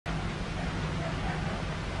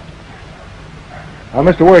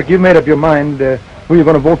Mr. Work, you've made up your mind who you're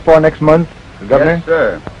going to vote for next month, the governor? Yes,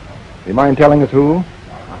 sir. Do you mind telling us who?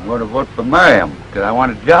 I'm going to vote for Merriam because I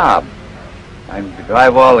want a job. I'm to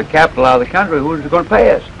drive all the capital out of the country. Who's going to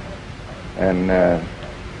pay us? And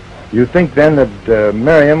you think then that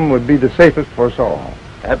Merriam would be the safest for us all?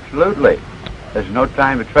 Absolutely. There's no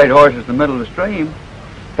time to trade horses in the middle of the stream.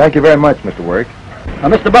 Thank you very much, Mr. Work.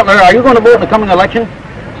 Mr. Butler, are you going to vote in the coming election?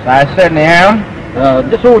 I certainly am.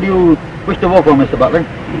 Just who do you wish to vote for, Mr. Butler?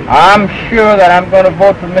 I'm sure that I'm going to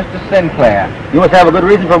vote for Mr. Sinclair. You must have a good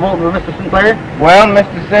reason for voting for Mr. Sinclair? Well,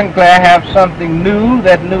 Mr. Sinclair have something new,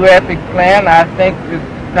 that new epic plan. I think it's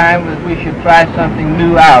time that we should try something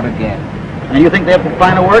new out again. And you think the epic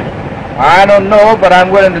plan will work? I don't know, but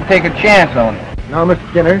I'm willing to take a chance on it. Now, Mr.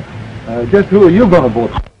 Skinner, just who are you going to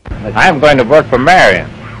vote for? I'm going to vote for Merriam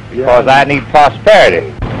because I need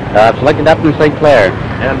prosperity. I've selected Upton Sinclair.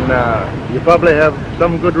 And you probably have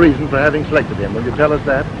some good reason for having selected him. Will you tell us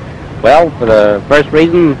that? Well, for the first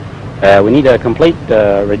reason, we need a complete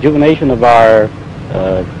rejuvenation of our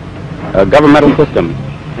governmental system,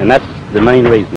 and that's the main reason.